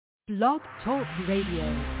Blog Talk Radio.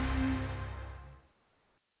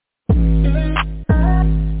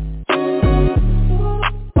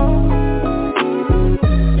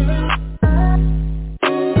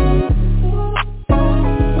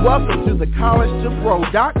 Welcome to the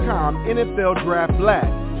College2Pro.com NFL Draft Blast,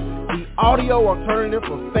 the audio alternative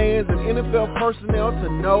for fans and NFL personnel to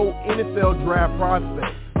know NFL draft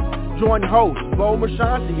prospects. Join host Bo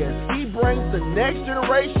Marchionte as he brings the next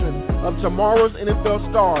generation of tomorrow's NFL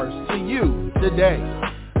stars to you today.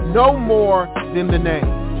 No more than the name.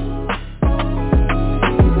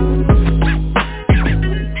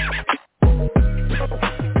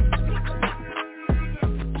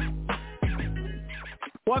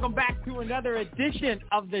 Welcome back to another edition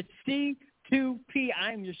of the C2P.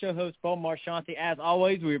 I'm your show host, Bo Marchionte. As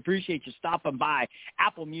always, we appreciate you stopping by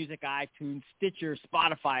Apple Music, iTunes, Stitcher,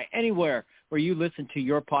 Spotify, anywhere where you listen to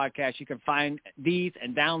your podcast. You can find these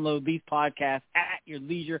and download these podcasts at your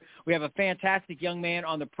leisure. We have a fantastic young man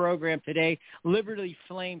on the program today, Liberty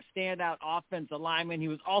Flame standout offensive lineman. He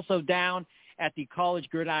was also down at the College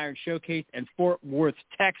Gridiron Showcase in Fort Worth,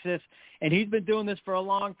 Texas. And he's been doing this for a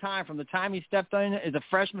long time. From the time he stepped in as a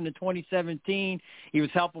freshman in 2017, he was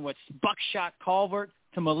helping with Buckshot Culvert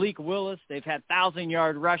to Malik Willis. They've had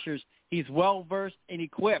 1,000-yard rushers. He's well-versed and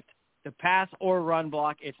equipped to pass or run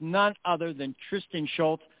block. It's none other than Tristan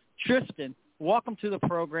Schultz. Tristan, welcome to the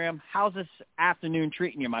program. How's this afternoon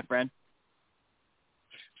treating you, my friend?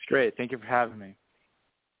 It's great. Thank you for having me.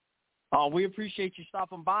 Oh, we appreciate you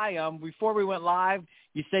stopping by. Before we went live,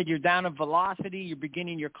 you said you're down at Velocity. You're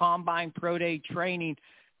beginning your Combine Pro Day training.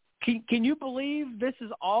 Can you believe this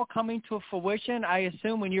is all coming to fruition? I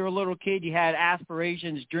assume when you were a little kid, you had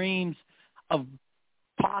aspirations, dreams of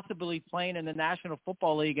possibly playing in the National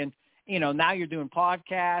Football League. And, you know, now you're doing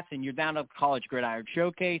podcasts and you're down at College Gridiron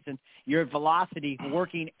Showcase and you're at Velocity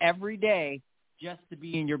working every day just to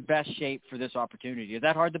be in your best shape for this opportunity. Is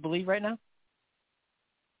that hard to believe right now?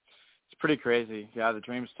 It's pretty crazy. Yeah, the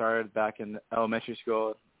dream started back in elementary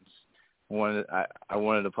school. I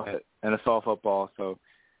wanted to play NFL football, so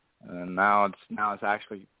now it's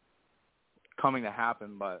actually coming to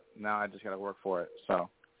happen. But now I just got to work for it. So,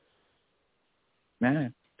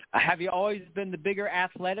 man, have you always been the bigger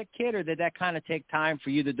athletic kid, or did that kind of take time for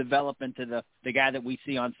you to develop into the guy that we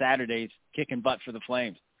see on Saturdays kicking butt for the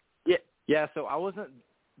Flames? Yeah. So I wasn't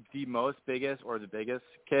the biggest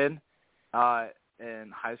kid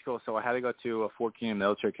in high school, so I had to go to a Fort Union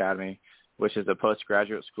Military Academy, which is a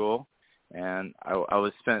postgraduate school, and I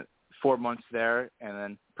was spent 4 months there, and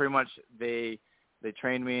then pretty much they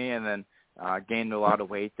trained me, and then gained a lot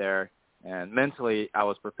of weight there, and mentally I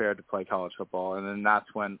was prepared to play college football, and then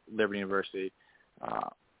that's when Liberty University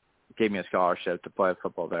gave me a scholarship to play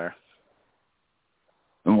football there.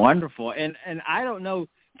 Wonderful. And I don't know,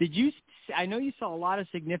 I know you saw a lot of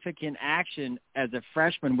significant action as a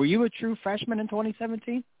freshman. Were you a true freshman in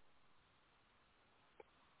 2017?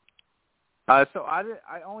 So I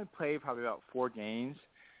only played probably about 4 games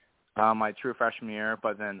my true freshman year,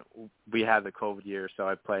 but then we had the COVID year, so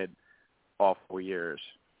I played all 4 years.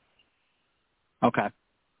 Okay.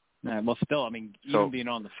 Well, still, I mean, even being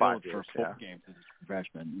on the field for 4 games as a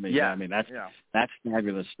freshman, that's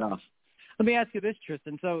fabulous stuff. Let me ask you this,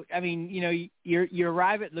 Tristan. So, I mean, you know, you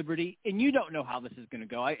arrive at Liberty, and you don't know how this is going to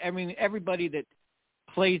go. I mean, everybody that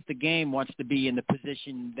plays the game wants to be in the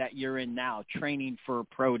position that you're in now, training for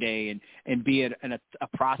pro day and be a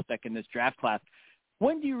prospect in this draft class.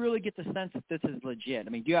 When do you really get the sense that this is legit? I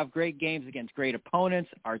mean, do you have great games against great opponents?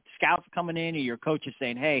 Are scouts coming in, or your coaches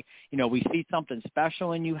saying, hey, you know, we see something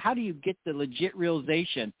special in you? How do you get the legit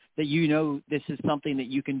realization that you know this is something that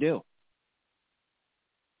you can do?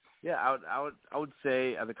 Yeah, I would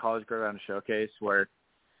say at the College Gridiron Showcase where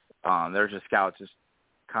there's just scouts just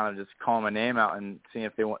kind of just calling my name out and seeing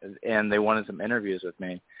if they wanted some interviews with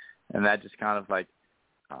me, and that just kind of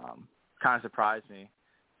surprised me.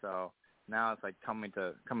 So now it's like coming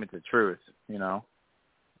to truth, you know.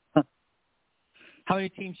 How many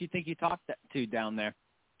teams do you think you talked to down there?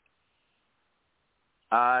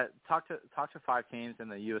 Talked to 5 teams in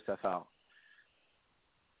the USFL.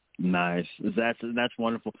 Nice. That's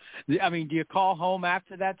wonderful. I mean, do you call home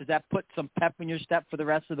after that? Does that put some pep in your step for the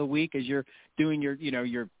rest of the week as you're doing your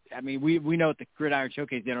I mean, we know at the Gridiron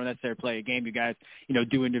Showcase they don't necessarily play a game. You guys, you know,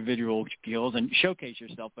 do individual skills and showcase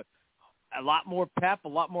yourself, but a lot more pep, a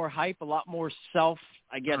lot more hype, a lot more self,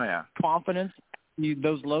 confidence.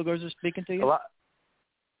 Those logos are speaking to you?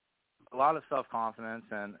 A lot of self-confidence,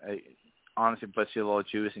 and honestly puts you a little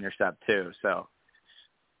juice in your step too. So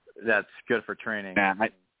that's good for training.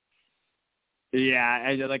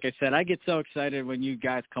 Yeah, like I said, I get so excited when you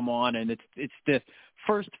guys come on, and it's the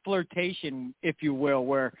first flirtation, if you will,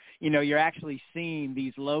 where, you're actually seeing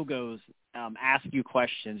these logos ask you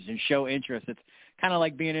questions and show interest. It's kind of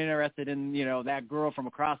like being interested in, that girl from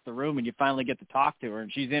across the room, and you finally get to talk to her,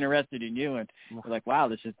 and she's interested in you, and you're like, wow,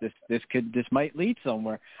 this might lead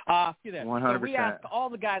somewhere. 100%. So we ask all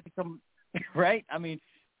the guys to come, right? I mean,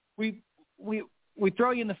 we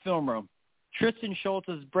throw you in the film room. Tristan Schultz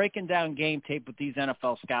is breaking down game tape with these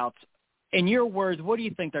NFL scouts. In your words, what do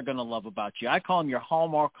you think they're going to love about you? I call them your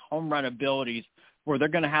hallmark home run abilities, where they're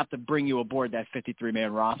going to have to bring you aboard that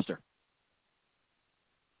 53-man roster.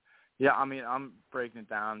 Yeah, I mean, I'm breaking it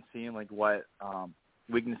down, seeing like what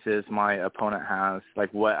weaknesses my opponent has,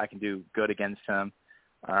 like what I can do good against him,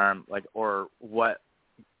 what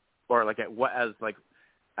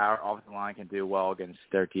our offensive line can do well against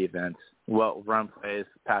their defense, well, run plays,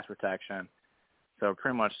 pass protection, so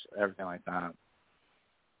pretty much everything like that.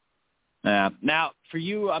 Now, for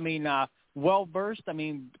you, I mean, well-versed, I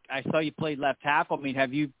mean, I saw you played left tackle. I mean,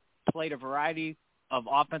 have you played a variety of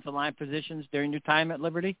offensive line positions during your time at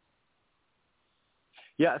Liberty?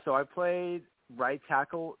 Yeah, so I played right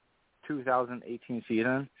tackle 2018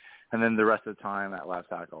 season, and then the rest of the time at left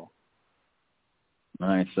tackle.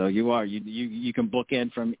 Nice. So you can book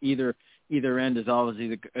in from either end is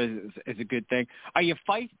always is a good thing. Are you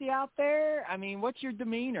feisty out there? I mean, what's your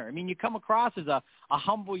demeanor? I mean, you come across as a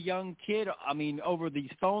humble young kid, I mean, over these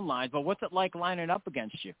phone lines, but what's it like lining up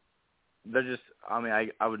against you? They're just, I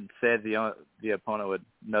mean, I would say the opponent would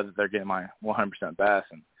know that they're getting my 100% best,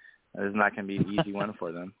 and it's not going to be an easy win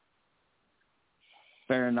for them.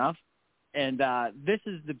 Fair enough. And this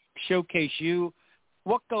is the showcase you.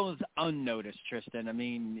 What goes unnoticed, Tristan? I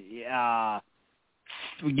mean,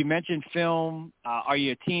 you mentioned film. Are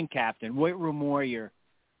you a team captain? Weight room warrior?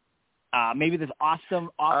 Maybe this awesome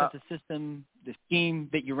offensive system, the scheme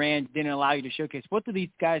that you ran didn't allow you to showcase. What do these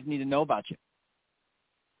guys need to know about you?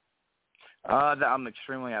 That I'm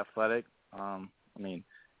extremely athletic. I mean,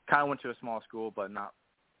 kind of went to a small school, but not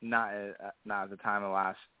at the time of the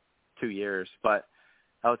last 2 years. But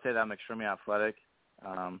I would say that I'm extremely athletic.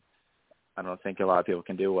 I don't think a lot of people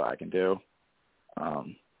can do what I can do.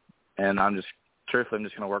 And I'm just going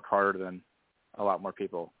to work harder than a lot more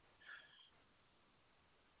people.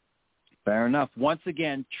 Fair enough. Once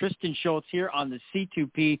again, Tristan Schultz here on the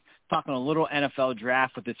C2P, talking a little NFL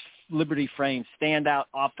draft with this Liberty Frame standout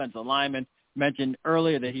offensive lineman. Mentioned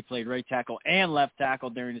earlier that he played right tackle and left tackle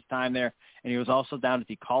during his time there, and he was also down at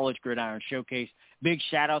the College Gridiron Showcase. Big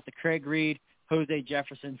shout-out to Craig Reed, Jose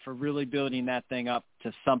Jefferson for really building that thing up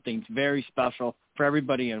to something very special for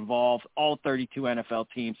everybody involved, all 32 NFL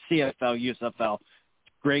teams, CFL, USFL.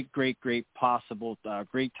 Great possible,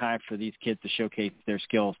 great time for these kids to showcase their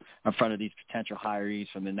skills in front of these potential hirees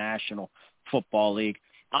from the National Football League.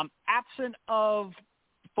 Absent of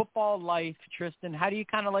football life, Tristan, how do you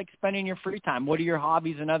kind of like spending your free time? What are your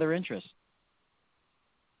hobbies and other interests?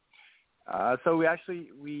 So we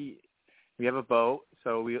have a boat,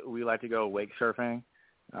 so we like to go wake surfing.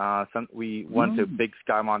 We went to Big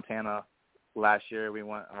Sky, Montana last year. We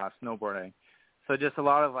went snowboarding. So just a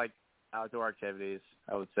lot of like outdoor activities,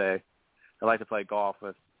 I would say. I like to play golf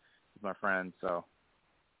with my friends. So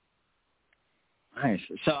nice.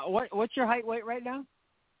 So what's your height weight right now?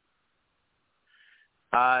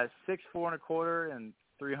 6'4" and a quarter and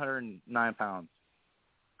 309 pounds.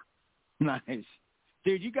 Nice.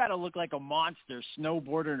 Dude, you got to look like a monster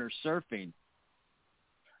snowboarding or surfing.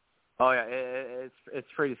 Oh, yeah. It's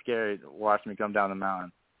pretty scary watching me come down the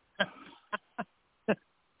mountain.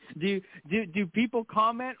 Do people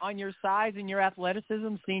comment on your size and your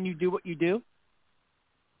athleticism, seeing you do what you do?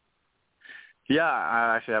 Yeah,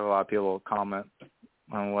 I actually have a lot of people comment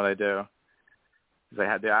on what I do.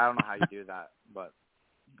 I don't know how you do that, but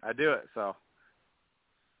I do it, so.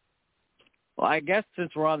 Well, I guess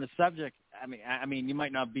since we're on the subject, I mean, you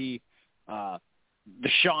might not be the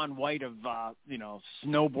Shaun White of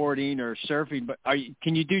snowboarding or surfing, but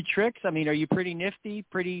can you do tricks? I mean, are you pretty nifty?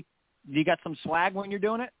 Do you got some swag when you're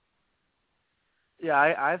doing it? Yeah,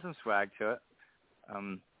 I have some swag to it.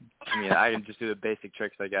 I can just do the basic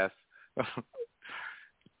tricks, I guess.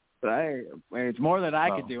 It's more than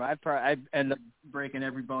I could do. I'd end up breaking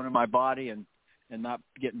every bone in my body and not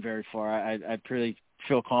getting very far. I pretty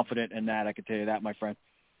feel confident in that. I can tell you that, my friend.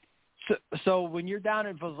 So when you're down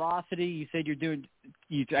at Velocity, you said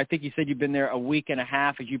I think you said you've been there a week and a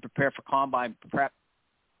half as you prepare for combine prep.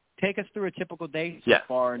 Take us through a typical day so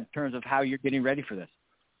far in terms of how you're getting ready for this.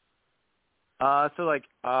 So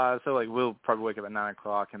we'll probably wake up at 9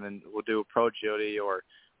 o'clock and then we'll do a pro agility or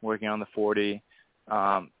working on the 40,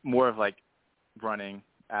 more of like running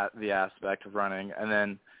at the aspect of running. And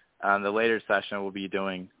then the later session we'll be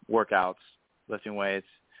doing workouts lifting weights.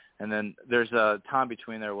 And then there's a time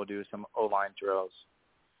between there we'll do some O-line drills.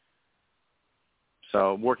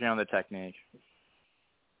 So working on the technique.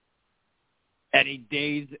 Any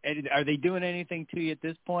days, are they doing anything to you at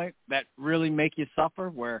this point that really make you suffer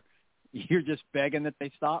where you're just begging that they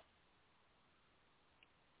stop?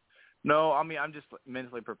 No, I mean, I'm just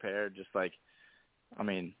mentally prepared. Just like, I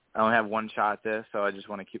mean, I only have one shot at this, so I just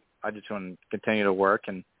want to continue to work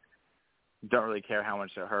and don't really care how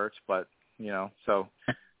much it hurts, but, so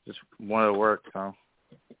just wanted to work, so.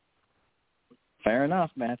 Fair enough,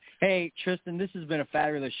 man. Hey, Tristan, this has been a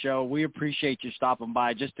fabulous show. We appreciate you stopping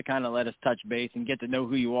by just to kind of let us touch base and get to know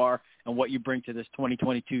who you are and what you bring to this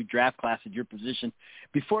 2022 draft class at your position.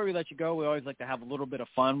 Before we let you go, we always like to have a little bit of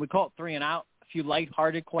fun. We call it 3 and Out, a few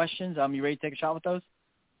lighthearted questions. You ready to take a shot with those?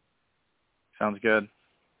 Sounds good.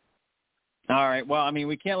 All right. Well, I mean,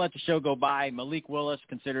 we can't let the show go by. Malik Willis,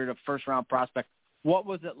 considered a first-round prospect. What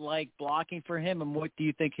was it like blocking for him, and what do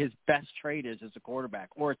you think his best trait is as a quarterback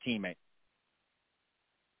or a teammate?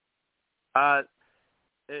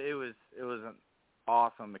 It was an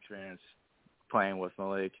awesome experience playing with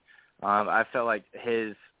Malik. I felt like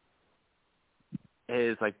his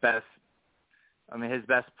best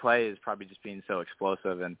play is probably just being so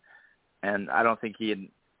explosive, and I don't think he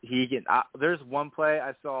can. There's one play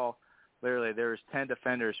I saw. Literally, there was 10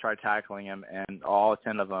 defenders try tackling him, and all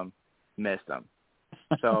 10 of them missed him.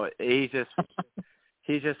 So he's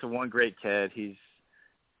just one great kid. He's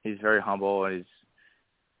very humble, and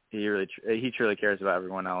he truly cares about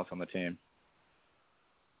everyone else on the team.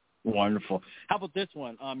 Wonderful. How about this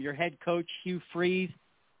one? Your head coach, Hugh Freeze,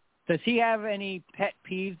 does he have any pet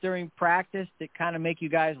peeves during practice that kind of make you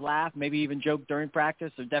guys laugh, maybe even joke during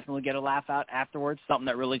practice, or definitely get a laugh out afterwards, something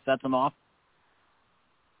that really sets him off?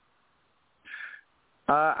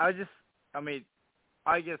 I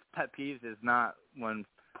guess pet peeves is not when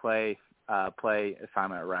play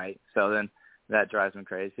assignment right. So then that drives me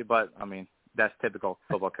crazy. But, I mean, that's typical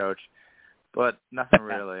football coach. But nothing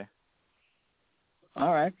really.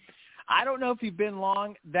 All right. I don't know if you've been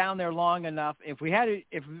down there long enough. If we had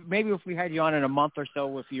you on in a month or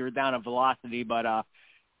so, if you were down at Velocity, but I'll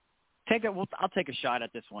take a shot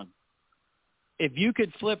at this one. If you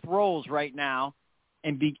could flip roles right now,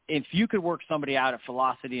 if you could work somebody out at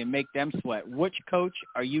Velocity and make them sweat, which coach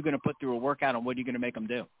are you going to put through a workout, and what are you going to make them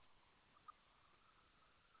do?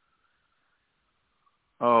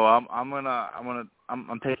 Oh,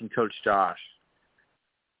 I'm taking Coach Josh,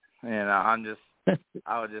 and I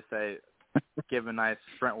would just say give a nice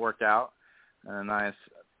sprint workout and a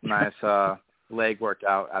nice leg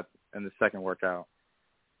workout in the second workout.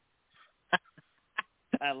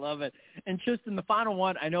 I love it. And Tristan, the final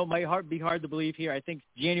one, I know it might be hard to believe here. I think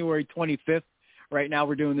January 25th, right now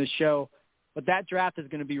we're doing this show, but that draft is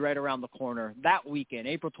going to be right around the corner. That weekend,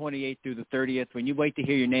 April 28th through the 30th, when you wait to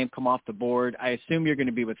hear your name come off the board, I assume you're going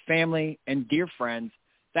to be with family and dear friends.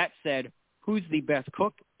 That said, who's the best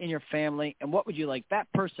cook in your family, and what would you like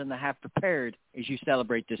that person to have prepared as you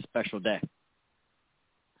celebrate this special day?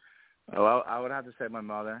 Well, I would have to say my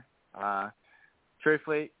mother.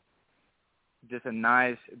 Truthfully, just a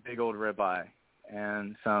nice big old ribeye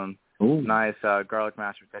and some nice garlic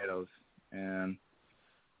mashed potatoes and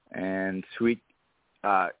sweet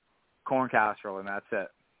corn casserole, and that's it.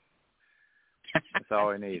 That's all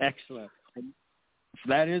we need. Excellent.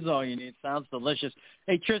 That is all you need. Sounds delicious.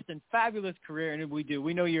 Hey, Tristan, fabulous career, and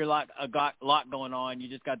we know you're got a lot going on. You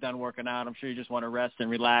just got done working out. I'm sure you just want to rest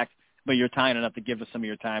and relax, but you're kind enough to give us some of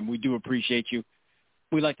your time. We do appreciate you.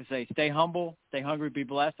 We like to say stay humble, stay hungry, be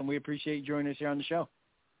blessed, and we appreciate you joining us here on the show.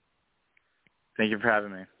 Thank you for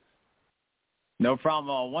having me. No problem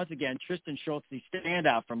at all. Once again, Tristan Schultz, the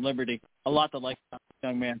standout from Liberty. A lot to like about this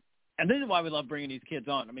young man. And this is why we love bringing these kids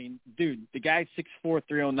on. I mean, dude, the guy's 6'4",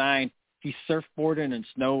 309. He's surfboarding and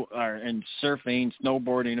surfing,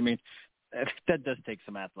 snowboarding. I mean, that does take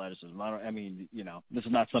some athleticism. This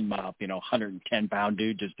is not some 110-pound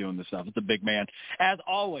dude just doing this stuff. It's a big man. As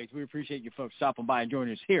always, we appreciate you folks stopping by and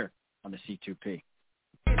joining us here on the C2P.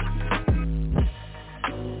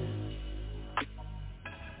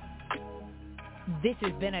 This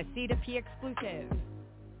has been a C2P exclusive.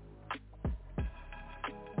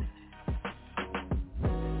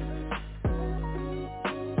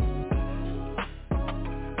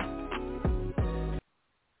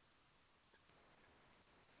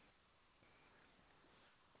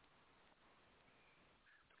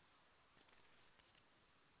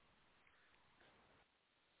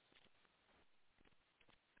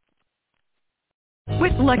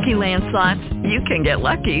 With Lucky Land Slots, you can get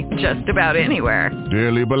lucky just about anywhere.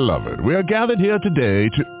 Dearly beloved, we are gathered here today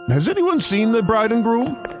to... Has anyone seen the bride and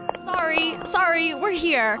groom? Sorry, we're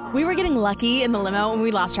here. We were getting lucky in the limo and we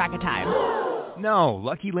lost track of time. No,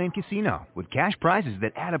 Lucky Land Casino, with cash prizes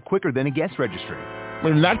that add up quicker than a guest registry.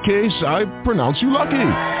 In that case, I pronounce you lucky.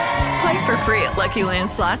 Play for free at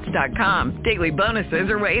LuckyLandSlots.com. Daily bonuses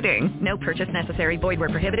are waiting. No purchase necessary. Void where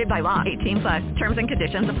prohibited by law. 18+. Terms and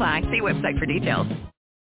conditions apply. See website for details.